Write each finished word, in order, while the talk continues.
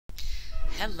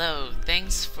Hello,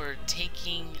 thanks for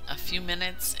taking a few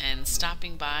minutes and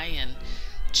stopping by and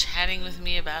chatting with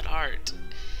me about art.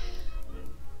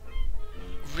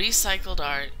 Recycled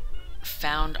art,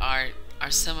 found art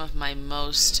are some of my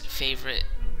most favorite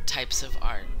types of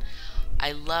art.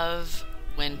 I love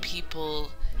when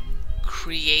people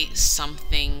create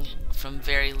something from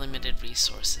very limited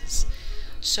resources.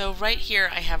 So right here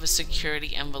I have a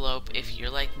security envelope. If you're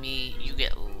like me, you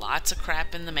get lots of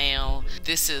crap in the mail.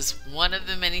 This is one of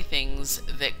the many things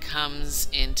that comes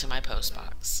into my post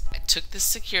box. I took this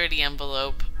security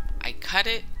envelope, I cut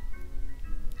it,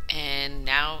 and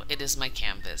now it is my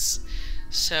canvas.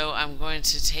 So I'm going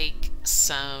to take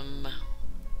some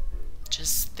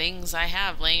just things I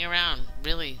have laying around,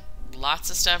 really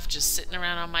lots of stuff just sitting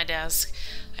around on my desk.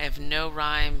 I have no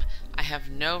rhyme, I have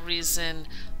no reason,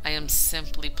 I am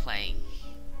simply playing.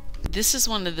 This is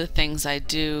one of the things I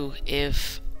do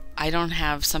if I don't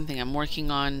have something I'm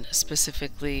working on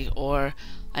specifically, or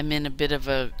I'm in a bit of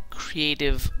a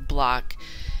creative block,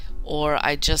 or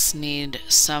I just need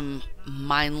some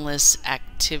mindless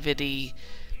activity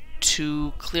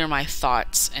to clear my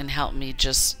thoughts and help me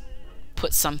just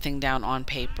put something down on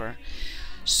paper.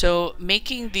 So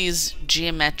making these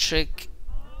geometric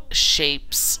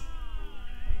shapes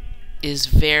is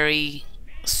very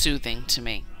soothing to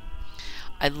me.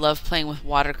 I love playing with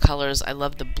watercolors. I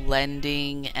love the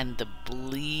blending and the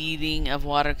bleeding of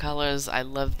watercolors. I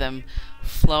love them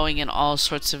flowing in all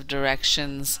sorts of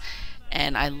directions,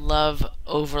 and I love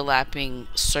overlapping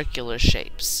circular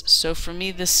shapes. So for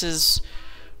me, this is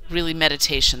really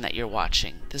meditation that you're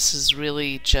watching. This is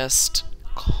really just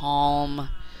calm,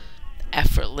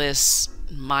 effortless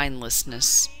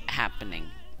mindlessness happening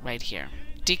right here.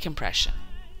 Decompression.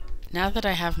 Now that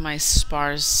I have my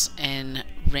sparse and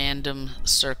random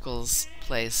circles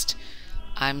placed,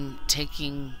 I'm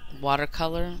taking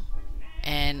watercolor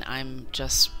and I'm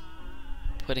just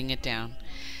putting it down.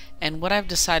 And what I've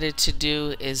decided to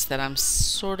do is that I'm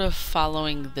sort of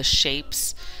following the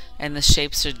shapes, and the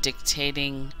shapes are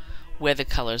dictating where the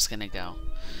color is going to go.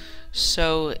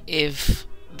 So if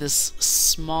this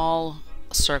small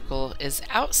circle is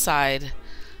outside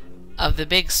of the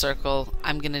big circle,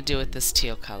 I'm going to do it this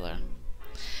teal color.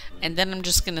 And then I'm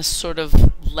just going to sort of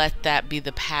let that be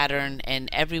the pattern, and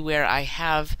everywhere I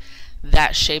have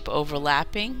that shape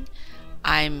overlapping,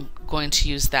 I'm going to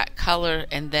use that color,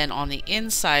 and then on the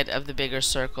inside of the bigger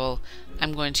circle,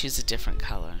 I'm going to use a different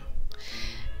color.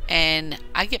 And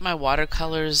I get my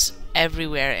watercolors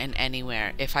everywhere and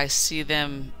anywhere. If I see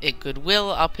them at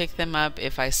Goodwill, I'll pick them up.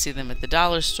 If I see them at the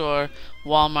dollar store,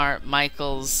 Walmart,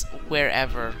 Michael's,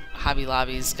 wherever. Hobby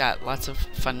Lobby's got lots of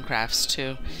fun crafts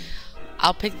too.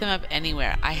 I'll pick them up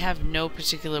anywhere. I have no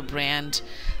particular brand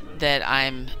that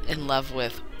I'm in love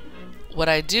with. What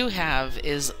I do have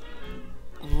is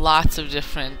lots of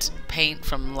different paint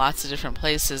from lots of different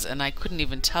places, and I couldn't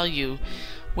even tell you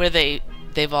where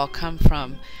they've all come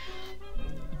from.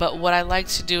 But what I like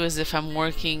to do is, if I'm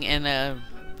working in a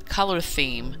color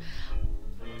theme,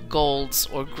 golds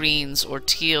or greens or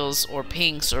teals or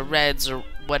pinks or reds or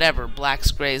whatever, blacks,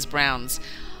 grays, browns,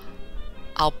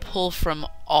 I'll pull from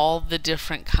all the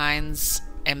different kinds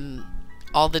and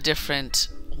all the different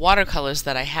watercolors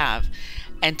that I have,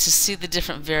 and to see the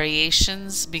different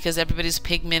variations, because everybody's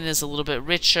pigment is a little bit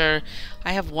richer.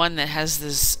 I have one that has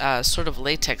this sort of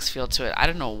latex feel to it. I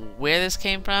don't know where this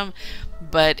came from,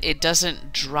 but it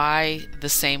doesn't dry the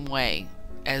same way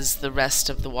as the rest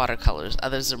of the watercolors.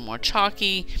 Others are more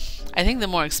chalky. I think the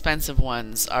more expensive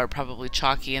ones are probably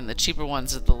chalky, and the cheaper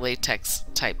ones are the latex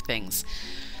type things.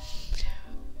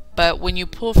 But when you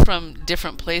pull from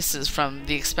different places, from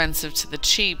the expensive to the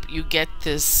cheap, you get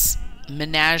this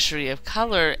menagerie of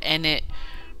color, and it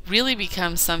really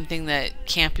becomes something that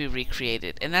can't be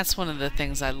recreated. And that's one of the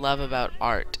things I love about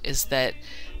art, is that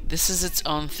this is its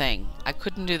own thing. I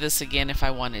couldn't do this again if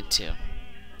I wanted to.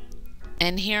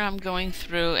 And here I'm going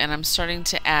through and I'm starting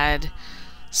to add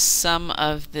some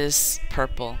of this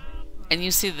purple, and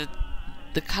you see that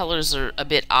the colors are a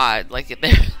bit odd. Like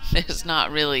there's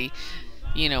not really,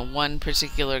 you know, one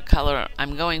particular color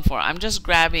I'm going for. I'm just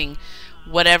grabbing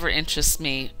whatever interests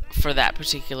me for that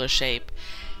particular shape,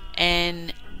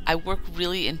 and I work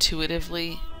really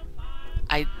intuitively.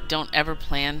 I don't ever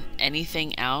plan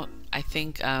anything out. I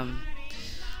think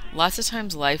lots of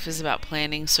times life is about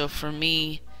planning, so for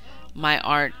me, my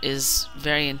art is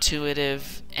very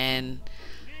intuitive, and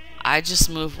I just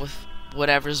move with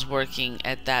whatever's working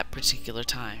at that particular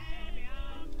time.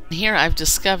 Here I've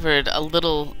discovered a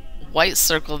little white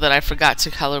circle that I forgot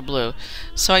to color blue.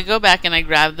 So I go back and I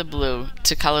grab the blue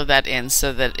to color that in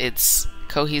so that it's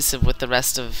cohesive with the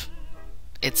rest of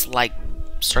its like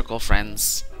circle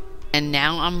friends. And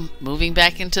now I'm moving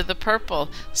back into the purple.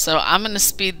 So I'm going to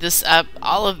speed this up.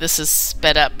 All of this is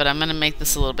sped up, but I'm going to make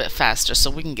this a little bit faster so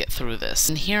we can get through this.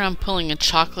 And here I'm pulling a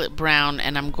chocolate brown,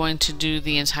 and I'm going to do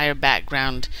the entire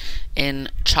background in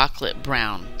chocolate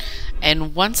brown.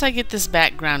 And once I get this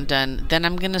background done, then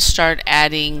I'm going to start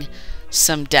adding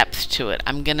some depth to it.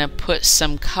 I'm going to put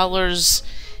some colors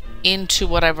into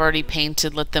what I've already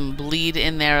painted, let them bleed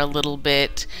in there a little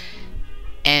bit.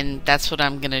 And that's what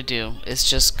I'm gonna do, is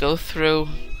just go through,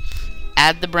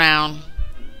 add the brown,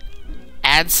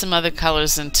 add some other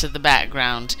colors into the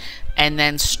background, and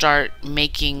then start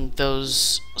making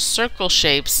those circle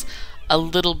shapes a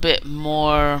little bit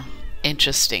more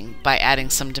interesting by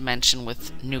adding some dimension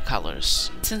with new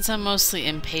colors. Since I'm mostly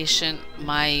impatient,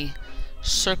 my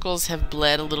circles have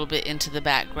bled a little bit into the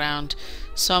background,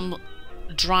 so I'm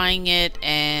drying it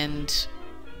and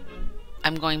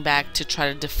I'm going back to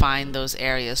try to define those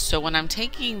areas. So when I'm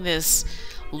taking this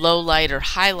low light or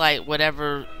highlight,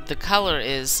 whatever the color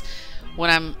is, when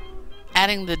I'm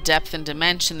adding the depth and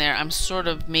dimension there, I'm sort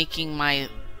of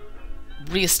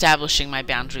reestablishing my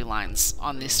boundary lines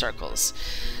on these circles.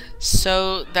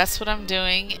 So that's what I'm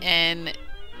doing, and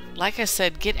like I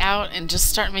said, get out and just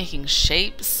start making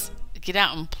shapes. Get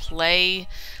out and play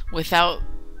without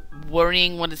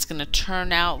worrying what it's going to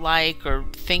turn out like, or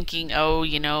thinking, oh,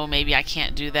 you know, maybe I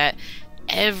can't do that.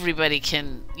 Everybody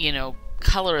can, you know,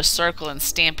 color a circle and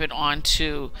stamp it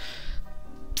onto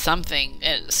something,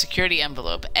 a security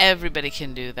envelope. Everybody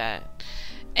can do that.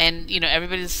 And, you know,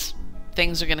 everybody's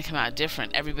things are going to come out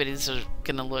different. Everybody's are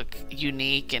going to look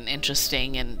unique and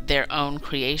interesting in their own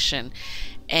creation.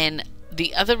 And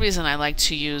the other reason I like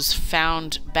to use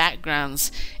found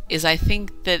backgrounds is I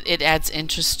think that it adds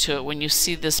interest to it when you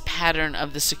see this pattern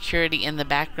of the security in the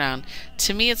background.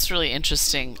 To me, it's really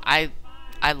interesting. I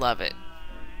love it.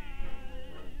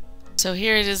 So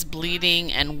here it is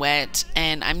bleeding and wet,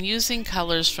 and I'm using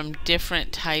colors from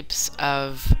different types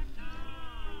of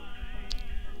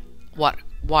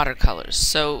watercolors.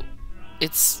 So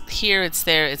it's here, it's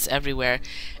there, it's everywhere.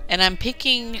 And I'm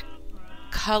picking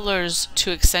colors to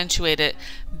accentuate it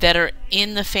that are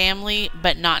in the family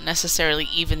but not necessarily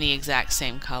even the exact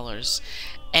same colors,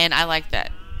 and I like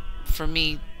that. For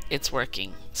me, it's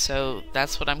working, so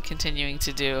that's what I'm continuing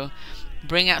to do.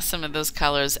 Bring out some of those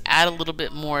colors, add a little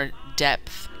bit more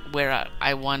depth where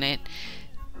I want it,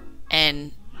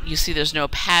 and you see there's no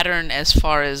pattern as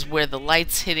far as where the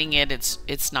light's hitting it.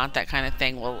 It's not that kind of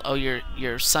thing. Well, oh,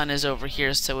 your sun is over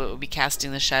here, so it would be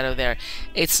casting the shadow there.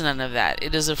 It's none of that.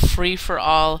 It is a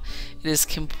free-for-all. It is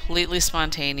completely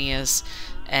spontaneous,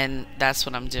 and that's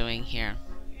what I'm doing here.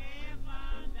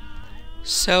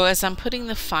 So as I'm putting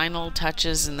the final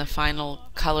touches and the final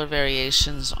color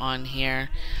variations on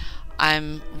here,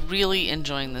 I'm really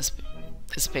enjoying this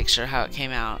picture, how it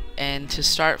came out. And to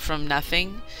start from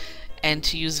nothing, and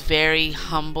to use very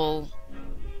humble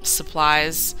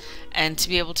supplies, and to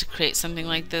be able to create something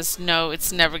like this. No,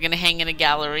 it's never going to hang in a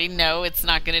gallery. No, it's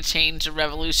not going to change or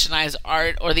revolutionize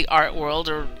art or the art world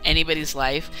or anybody's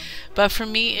life. But for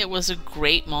me, it was a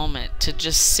great moment to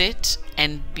just sit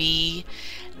and be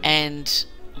and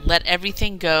let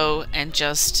everything go and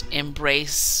just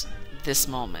embrace this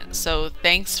moment. So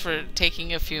thanks for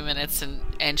taking a few minutes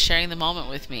and sharing the moment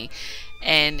with me.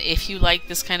 And if you like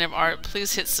this kind of art,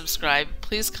 please hit subscribe.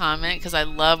 Please comment, because I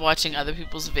love watching other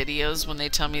people's videos when they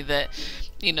tell me that,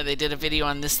 you know, they did a video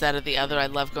on this, that, or the other. I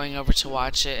love going over to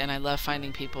watch it, and I love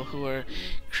finding people who are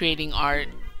creating art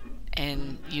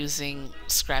and using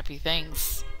scrappy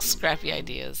things, scrappy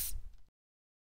ideas.